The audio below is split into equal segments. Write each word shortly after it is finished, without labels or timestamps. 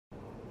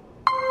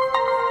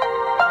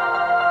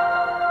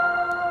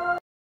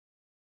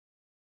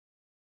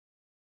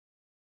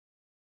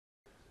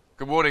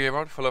Good morning,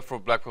 everyone. Philip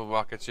from Blackpool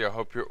Markets here. I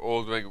hope you're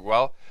all doing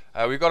well.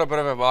 We've got a bit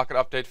of a market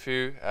update for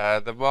you.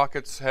 The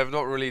markets have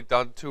not really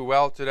done too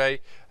well today.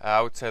 I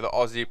would say the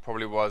Aussie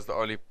probably was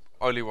the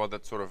only one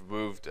that sort of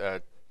moved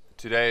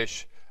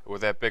today-ish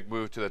with that big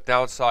move to the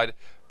downside.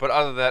 But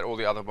other than that, all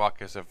the other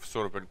markets have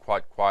sort of been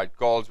quite quiet.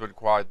 Gold's been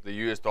quiet. The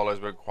US dollar has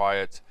been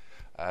quiet,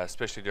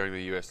 especially during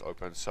the US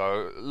Open.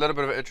 So a little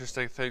bit of an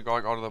interesting thing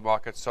going on in the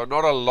market. So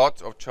not a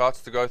lot of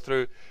charts to go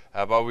through,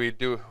 but we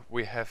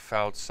have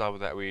found some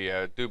that we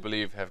do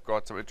believe have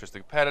got some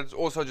interesting patterns.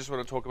 Also, just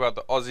want to talk about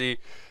the Aussie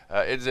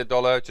NZ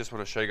dollar. Just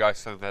want to show you guys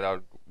something that I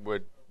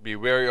would be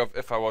wary of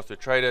if I was to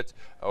trade it,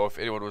 or if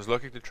anyone was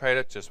looking to trade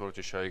it. Just wanted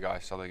to show you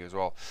guys something as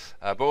well.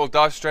 But we'll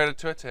dive straight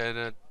into it,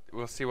 and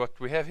we'll see what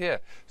we have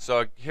here.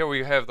 So here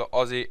we have the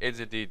Aussie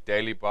NZD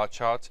daily bar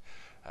chart,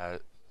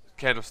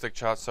 candlestick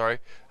chart, sorry.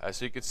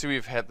 So you can see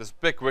we've had this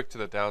big wick to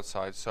the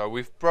downside. So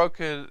we've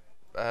broken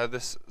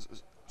this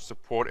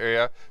support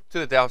area to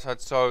the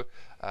downside. So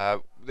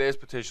there's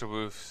potential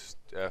moves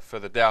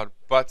further down.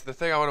 But the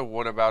thing I want to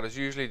warn about is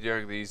usually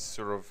during these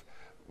sort of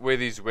where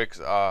these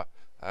wicks are,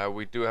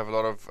 we do have a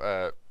lot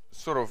of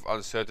sort of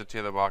uncertainty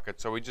in the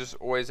market. So we just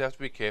always have to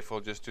be careful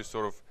just to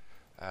sort of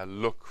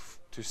look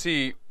to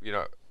see, you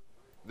know,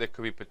 there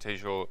could be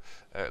potential,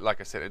 like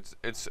I said,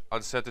 it's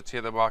uncertainty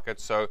in the market,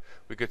 so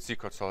we could see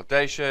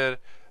consolidation.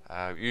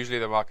 Usually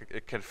the market,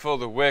 it can fill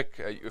the wick.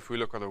 If we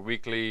look on the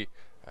weekly,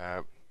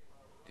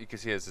 you can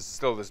see there's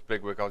still this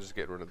big wick. I'll just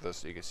get rid of this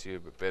so you can see a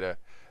bit better.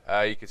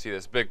 You can see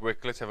this big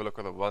wick. Let's have a look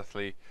on the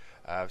monthly.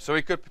 So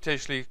we could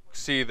potentially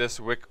see this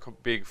wick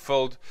being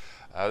filled.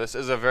 This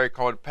is a very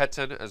common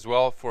pattern as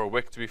well for a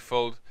wick to be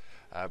filled,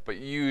 but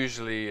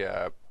usually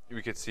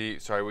we could see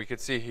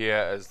here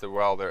as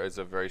well there is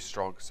a very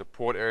strong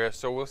support area,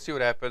 so we'll see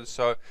what happens.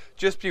 So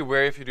just be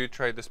wary if you do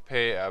trade this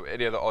pair.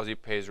 Any of the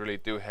Aussie pairs really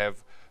do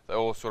have, they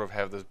all sort of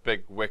have this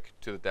big wick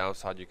to the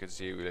downside. You can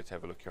see, let's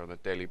have a look here on the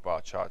daily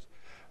bar chart.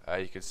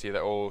 You can see they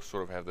all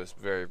sort of have this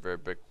very, very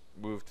big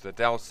move to the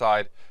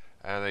downside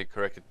and then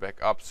correct it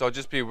back up. So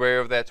just be aware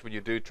of that when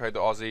you do trade the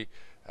Aussie.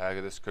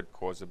 This could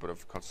cause a bit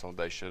of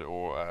consolidation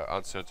or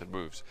uncertain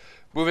moves.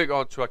 Moving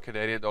on to our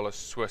Canadian dollar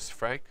Swiss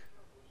franc.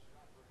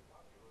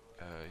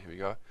 Here we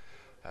go.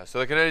 So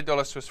the Canadian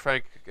dollar Swiss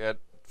franc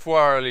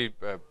 4-hourly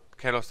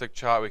candlestick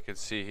chart, we can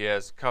see here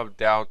has come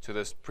down to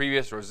this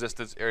previous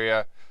resistance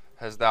area,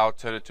 has now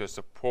turned into a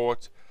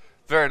support.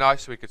 Very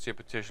nice. We can see a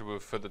potential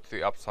move further to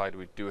the upside.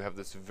 We do have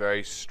this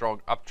very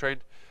strong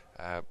uptrend.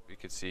 You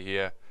can see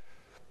here.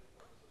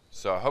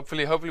 So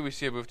hopefully we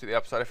see a move to the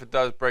upside. If it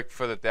does break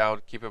further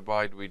down, keep in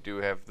mind we do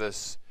have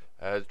this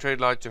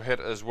trend line to hit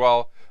as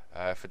well.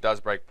 If it does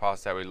break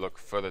past that, we look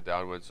further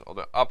downwards. On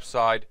the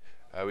upside,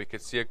 we can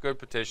see a good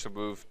potential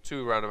move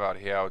to around about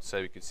here. I would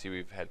say we can see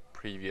we've had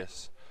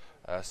previous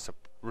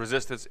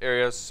resistance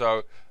areas.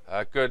 So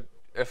good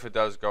if it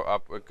does go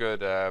up, a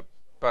good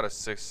about a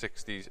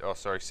 70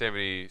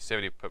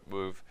 pip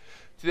move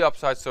to the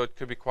upside. So it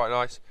could be quite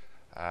nice.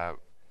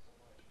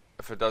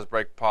 If it does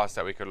break past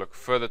that, we could look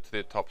further to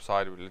the top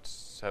side.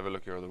 Let's have a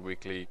look here on the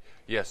weekly.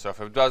 Yes, so if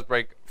it does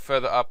break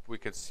further up, we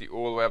can see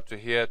all the way up to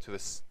here to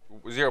this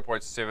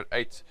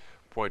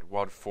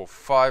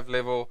 0.78.145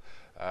 level.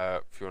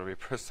 If you want to be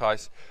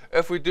precise.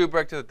 If we do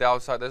break to the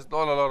downside, there's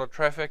not a lot of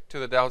traffic to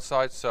the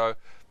downside, so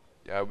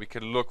we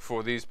can look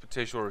for these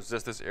potential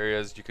resistance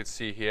areas. You can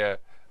see here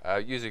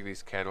using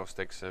these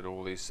candlesticks and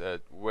all these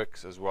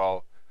wicks as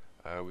well.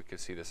 We can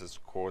see this has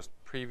caused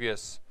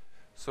previous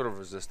sort of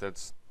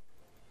resistance,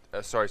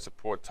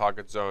 support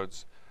target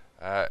zones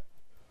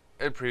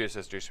in previous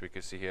history. So we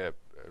can see here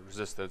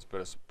resistance, bit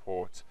of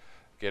support,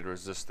 again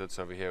resistance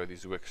over here with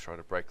these wicks trying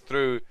to break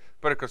through,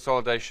 bit of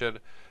consolidation.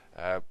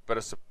 Bit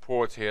of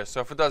support here.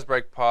 So if it does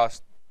break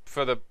past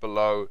further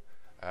below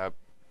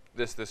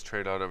this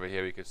trend line over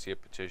here, we can see a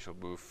potential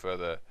move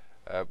further,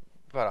 about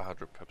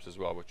 100 pips as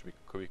well, which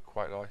could be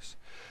quite nice.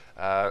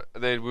 And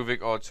then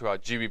moving on to our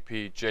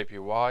GBP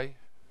JPY.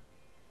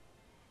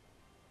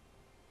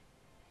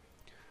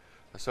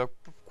 So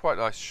quite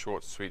nice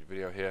short sweet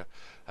video here.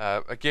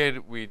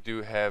 Again, we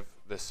do have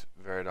this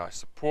very nice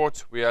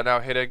support. We are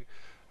now hitting.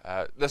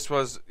 This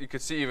was, you can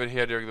see even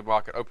here during the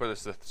market open,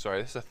 this is a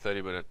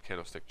 30-minute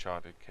candlestick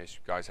chart in case you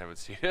guys haven't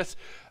seen it.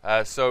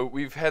 So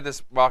we've had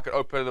this market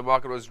open. The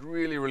market was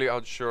really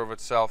unsure of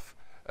itself.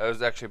 It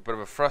was actually a bit of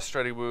a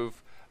frustrating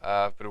move.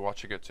 I've been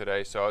watching it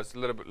today, so it's a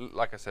little bit,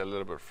 like I said, a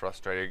little bit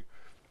frustrating.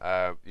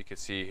 You can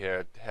see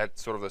here it had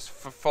sort of this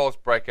false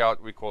breakout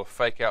we call a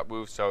fake out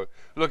move, so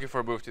looking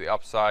for a move to the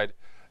upside.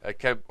 It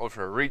came on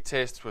for a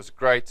retest, was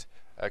great,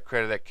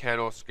 created that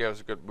candle, gave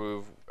us a good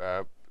move.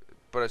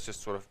 But it's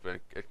just sort of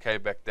it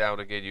came back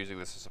down again using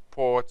this as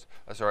support,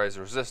 as a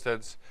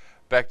resistance,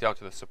 back down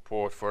to the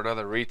support for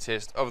another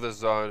retest of the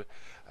zone.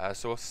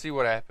 So we'll see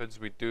what happens.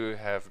 We do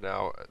have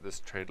now this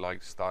trend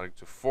line starting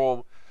to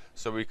form,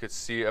 so we could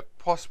see a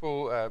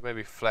possible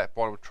maybe flat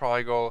bottom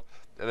triangle,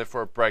 and then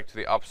for a break to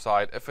the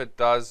upside. If it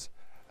does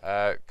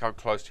come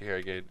close to here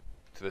again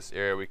to this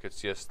area, we could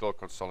see a still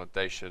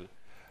consolidation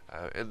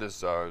in the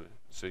zone.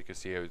 So you can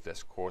see here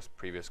that's caused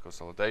previous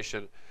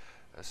consolidation.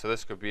 So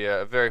this could be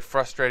a very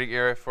frustrating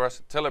area for us.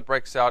 Until it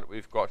breaks out,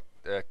 we've got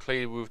a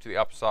clean move to the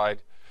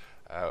upside,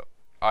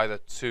 either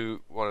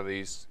to one of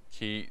these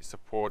key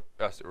support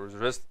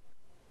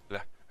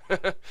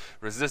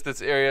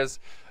resistance areas,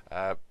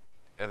 and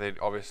then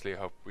obviously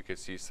hope we can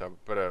see some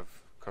bit of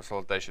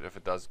consolidation if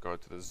it does go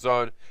into the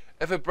zone.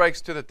 If it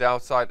breaks to the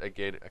downside,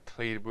 again a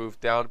clean move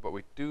down, but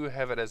we do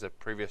have it as a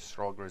previous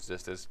strong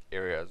resistance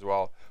area as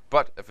well.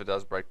 But if it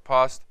does break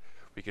past,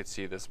 we can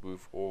see this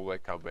move all the way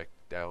come back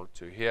down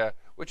to here,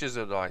 which is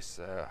a nice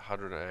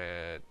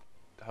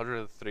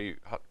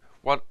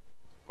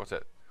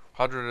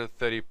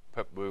 130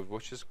 pip move,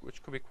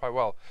 which could be quite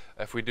well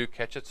if we do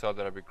catch it. So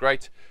that'll be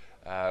great.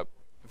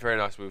 Very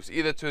nice moves,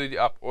 either to the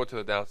up or to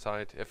the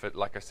downside. If it,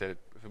 like I said,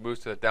 if it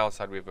moves to the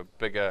downside, we have a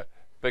bigger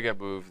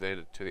move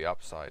than to the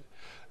upside.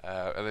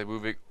 And then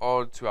moving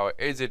on to our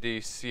NZD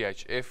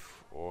CHF,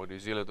 or New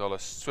Zealand dollar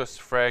Swiss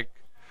franc.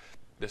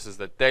 This is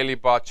the daily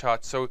bar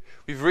chart. So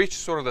we've reached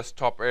sort of this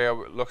top area.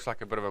 It looks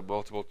like a bit of a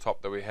multiple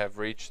top that we have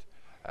reached.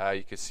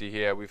 You can see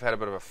here we've had a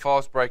bit of a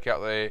false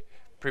breakout there,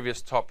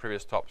 previous top.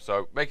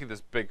 So making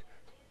this big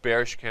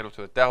bearish candle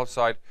to the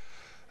downside.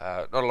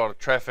 Not a lot of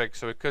traffic,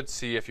 so we could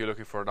see, if you're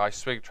looking for a nice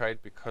swing trade,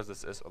 because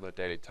this is on the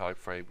daily time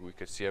frame, we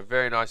could see a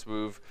very nice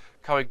move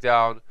coming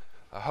down,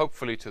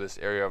 hopefully to this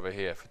area over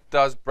here. If it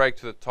does break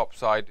to the top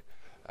side,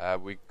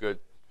 we could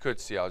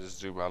see, I'll just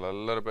zoom out a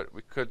little bit,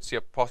 we could see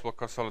a possible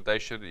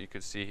consolidation. You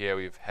can see here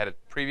we've had it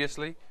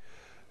previously,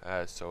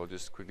 so we'll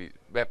just quickly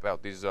map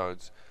out these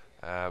zones.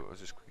 I'll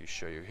just quickly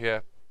show you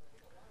here.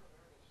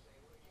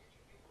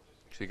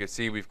 So you can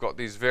see we've got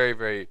these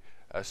very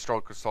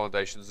strong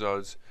consolidation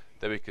zones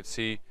that we could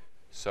see.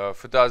 So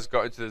if it does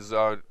go into the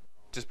zone,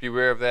 just be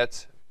aware of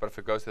that. But if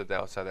it goes to the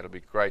downside, that'll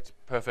be great.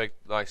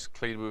 Perfect, nice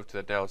clean move to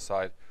the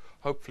downside.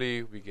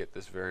 Hopefully we get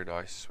this very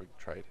nice swing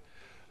trade.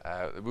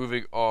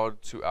 Moving on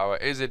to our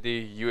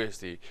NZD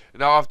USD.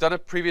 Now I've done a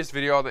previous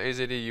video on the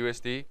NZD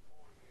USD.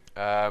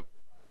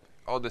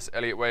 On this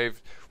Elliott wave,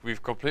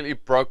 we've completely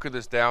broken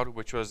this down,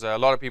 which was a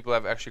lot of people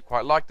have actually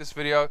quite liked this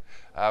video.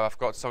 I've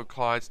got some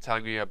clients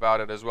telling me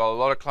about it as well. A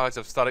lot of clients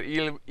have started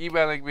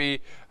emailing me,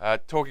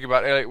 talking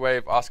about Elliott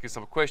wave, asking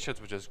some questions,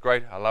 which is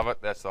great. I love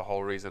it. That's the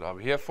whole reason I'm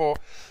here for.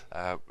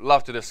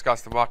 Love to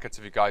discuss the markets.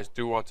 If you guys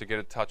do want to get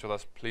in touch with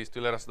us, please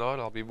do let us know,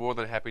 and I'll be more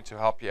than happy to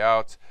help you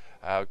out.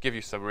 Give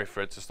you some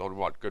references on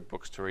what good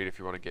books to read if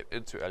you want to get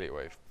into Elliott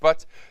wave.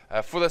 But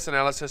for this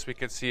analysis, we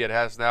can see it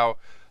has now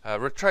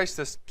retraced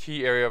this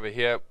key area over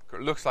here.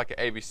 It looks like an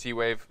ABC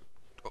wave,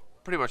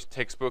 pretty much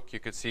textbook. You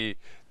can see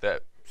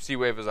that C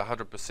wave is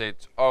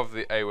 100% of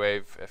the A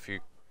wave. If you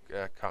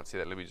can't see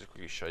that, let me just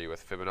quickly show you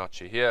with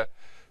Fibonacci here.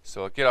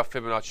 So I'll get our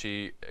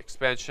Fibonacci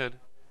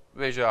expansion,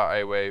 measure our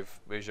A wave,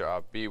 measure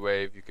our B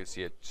wave. You can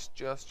see it's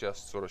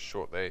just sort of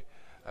short there.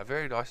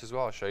 Very nice as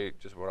well. I'll show you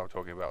just what I'm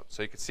talking about.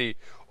 So you can see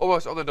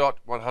almost on the dot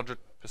 100%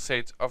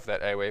 of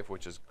that A wave,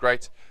 which is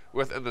great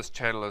within this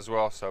channel as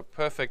well. So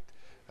perfect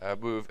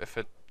move. If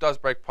it does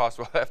break past,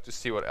 we'll have to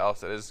see what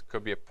else it is.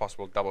 Could be a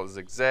possible double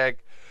zigzag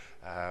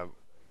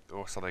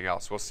or something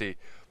else. We'll see.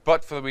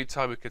 But for the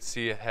meantime, we could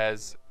see it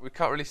has. I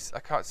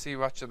can't see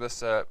much of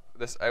this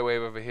this A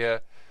wave over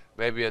here.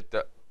 Maybe it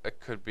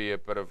could be a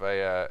bit of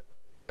a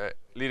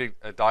leading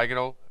a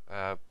diagonal.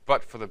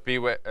 But for the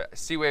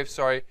C wave,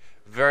 sorry,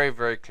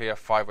 very clear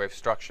 5-wave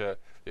structure.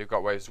 You've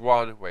got waves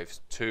 1,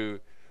 waves 2,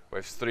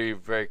 waves 3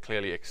 very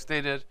clearly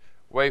extended,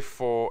 wave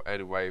 4,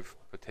 and wave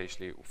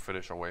potentially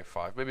finish on wave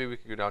 5. Maybe we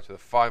can go down to the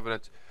 5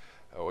 minute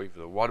or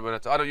even the 1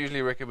 minute. I don't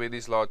usually recommend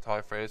these lower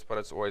time frames, but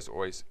it's always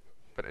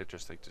been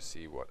interesting to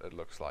see what it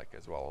looks like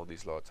as well on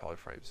these lower time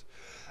frames.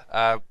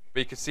 But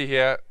you can see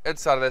here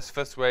inside of this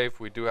fifth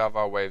wave, we do have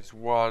our waves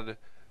 1.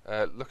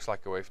 Looks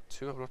like a wave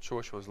 2. I'm not sure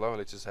which one's lower.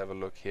 Let's just have a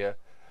look here.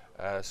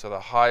 So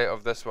the high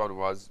of this one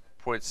was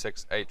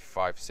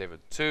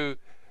 0.68572,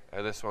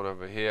 and this one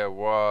over here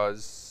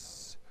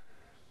was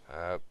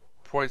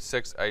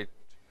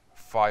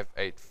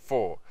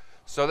 0.68584.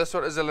 So this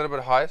one is a little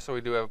bit higher. So we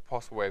do have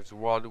possible waves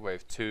 1,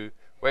 wave 2,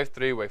 wave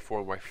 3, wave 4,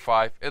 and wave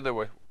 5. In the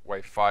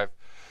wave 5,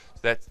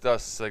 that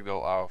does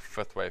signal our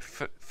fifth wave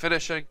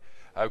finishing.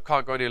 We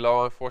can't go any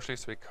lower, unfortunately,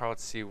 so we can't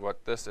see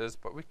what this is,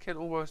 but we can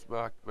almost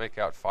make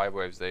out 5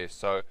 waves there.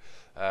 So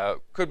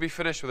could be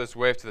finished with this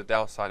wave to the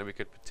downside, and we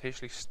could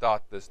potentially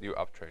start this new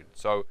uptrend.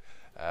 So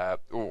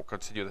or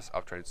continue this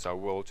uptrend. So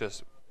we'll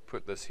just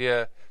put this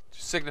here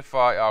to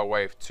signify our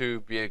wave 2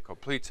 being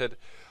completed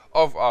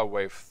of our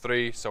wave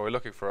 3. So we're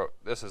looking for,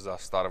 this is our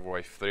start of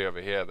wave 3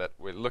 over here that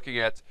we're looking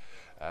at.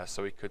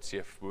 So we could see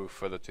a move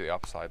further to the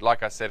upside.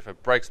 Like I said, if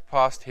it breaks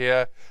past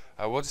here,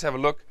 we'll just have a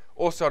look.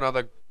 Also,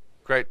 another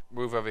great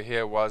move over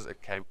here was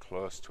it came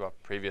close to our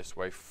previous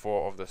wave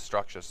 4 of the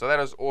structure. So that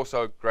is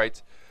also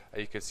great.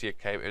 You can see it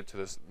came into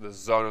the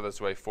zone of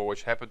this wave 4,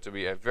 which happened to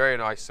be a very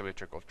nice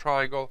symmetrical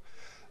triangle.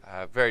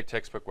 Very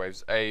textbook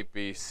waves A,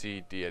 B,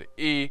 C, D, and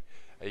E.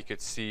 You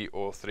could see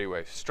all 3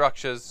 wave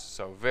structures.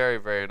 So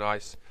very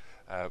nice.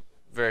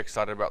 Very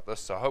excited about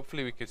this. So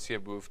hopefully we can see a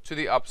move to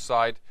the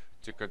upside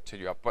to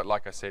continue up. But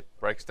like I said,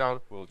 breaks down,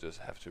 we'll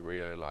just have to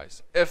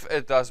realize. If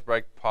it does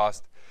break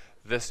past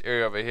this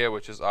area over here,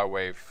 which is our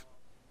wave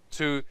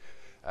 2,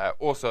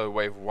 also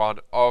wave 1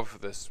 of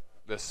this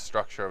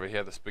structure over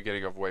here, this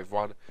beginning of wave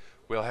 1.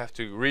 We'll have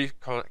to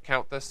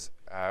recount this,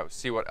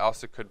 see what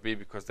else it could be,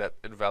 because that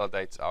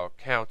invalidates our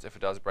count if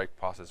it does break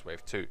past this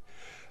wave 2.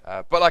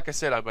 But like I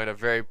said, I made a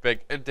very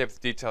big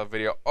in-depth detailed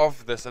video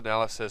of this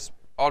analysis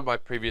on my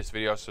previous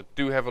video, so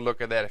do have a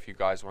look at that if you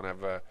guys want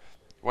to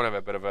have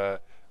a bit of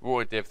a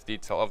more in-depth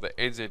detail of the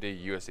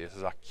NZD USD. This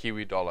is our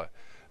Kiwi dollar.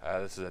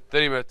 This is a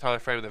 30-minute time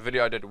frame. The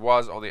video I did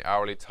was on the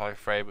hourly time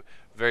frame,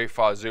 very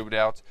far zoomed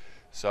out,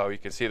 so you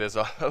can see there's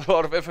a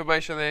lot of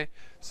information there.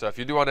 So if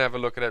you do want to have a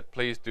look at it,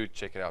 please do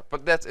check it out.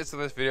 But that's it for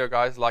this video,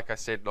 guys. Like I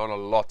said, not a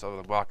lot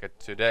of the market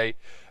today,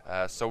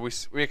 so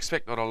we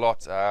expect not a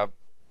lot.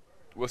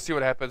 We'll see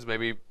what happens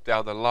maybe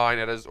down the line.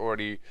 It is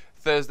already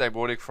Thursday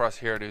morning for us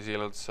here in New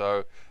Zealand,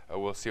 so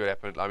we'll see what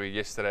happens. I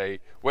mean,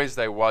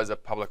 Wednesday was a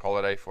public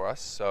holiday for us,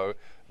 so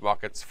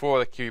markets for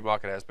the Kiwi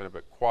market has been a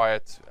bit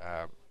quiet.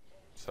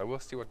 So we'll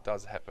see what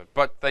does happen.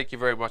 But thank you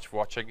very much for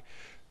watching.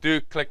 Do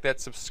click that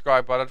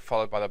subscribe button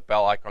followed by the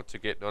bell icon to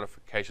get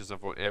notifications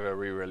of whenever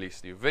we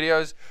release new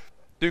videos.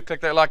 Do click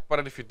that like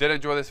button if you did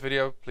enjoy this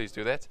video. Please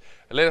do that.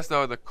 And let us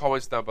know in the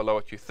comments down below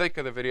what you think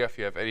of the video. If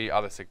you have any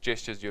other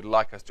suggestions you'd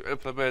like us to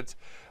implement,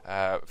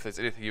 if there's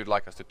anything you'd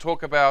like us to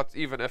talk about,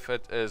 even if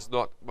it is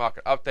not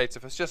market updates,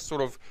 if it's just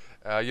sort of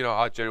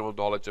our general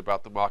knowledge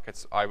about the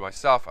markets. I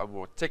myself am a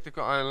more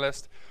technical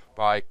analyst.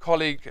 My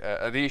colleague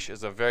Anish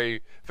is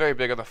very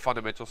big on the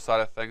fundamental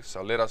side of things,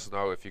 so let us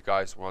know if you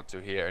guys want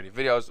to hear any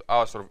videos,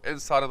 our sort of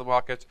inside of the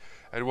market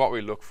and what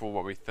we look for,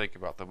 what we think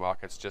about the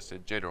markets just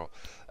in general.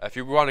 If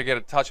you want to get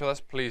in touch with us,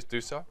 please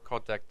do so.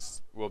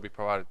 Contacts will be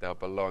provided down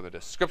below in the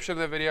description of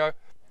the video.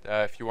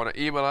 If you want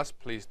to email us,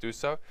 please do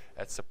so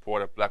at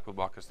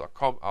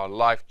support@blackbullmarkets.com. Our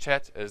live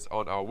chat is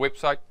on our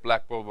website,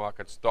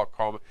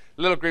 blackbullmarkets.com.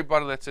 Little green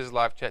button that says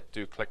live chat.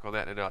 Do click on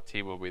that and our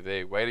team will be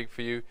there waiting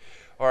for you.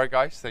 Alright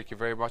guys, thank you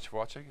very much for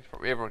watching.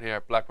 From everyone here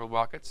at Black Bull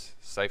Markets,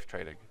 safe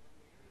trading.